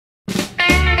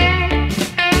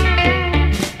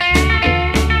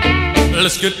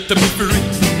it's good to be free.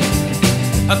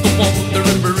 At the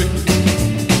wandering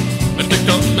and to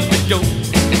come and to go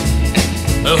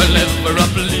whenever I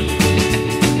please.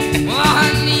 Oh,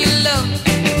 honey, your love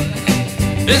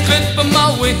It's good for my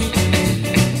way,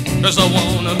 'cause I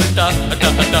wanna be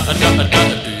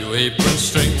to your apron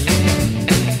string.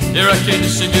 Here I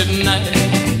kiss you goodnight,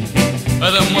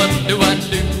 then what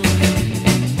do?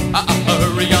 I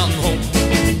hurry on home,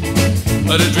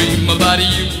 but I dream about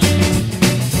you.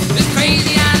 It's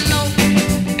crazy, I know,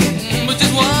 but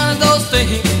it's one of those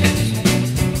things.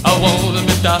 I wanna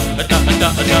be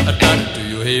to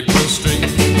your apron string.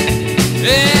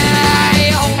 yeah,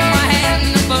 you hold my hand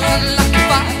and burn like a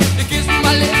fire. You kiss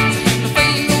my lips and the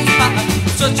flame goes high.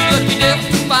 Such a lucky devil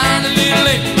to find a little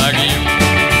lady like you.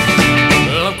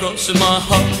 Well, I'm crossing my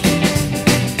heart,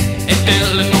 ain't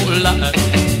telling no lie.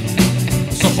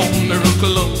 So hold me real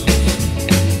close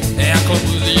and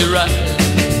close your eyes.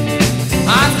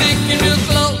 I'm sticking real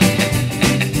close,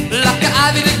 Like an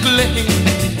ivy to gleam,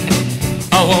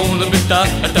 I wanna be tied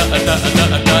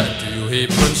to your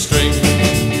apron string.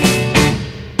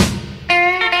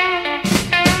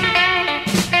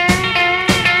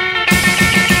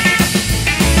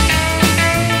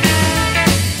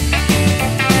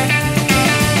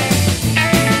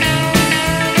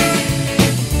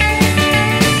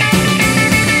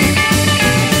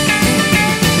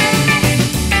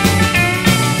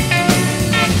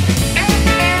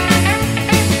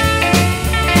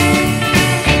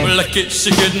 I kiss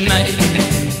you goodnight,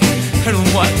 and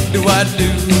what do?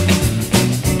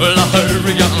 Well, I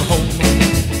hurry on home,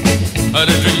 I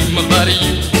dream about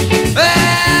you.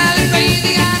 well, it's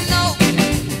crazy, I know,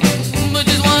 But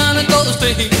it's one of those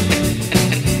things.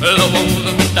 Well, I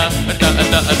wanna be tied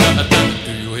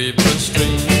to your apron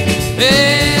string.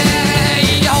 yeah,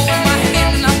 you hold my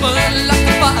hand and I burn like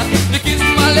a fire. You kiss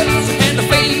my lips and the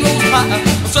flame goes high.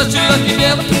 I'm such a lucky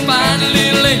devil to find a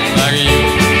little lady like you.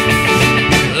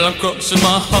 Well, I'm crossing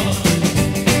my heart,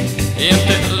 ain't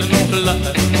telling no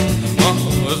lie.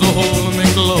 So hold me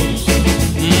close,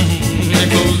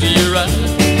 and close your eyes.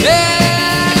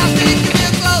 Yeah, I'm sticking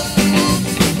real close,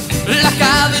 Like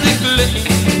I've been gleam,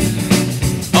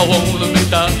 I wanna be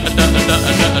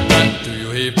tied to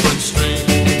your apron string.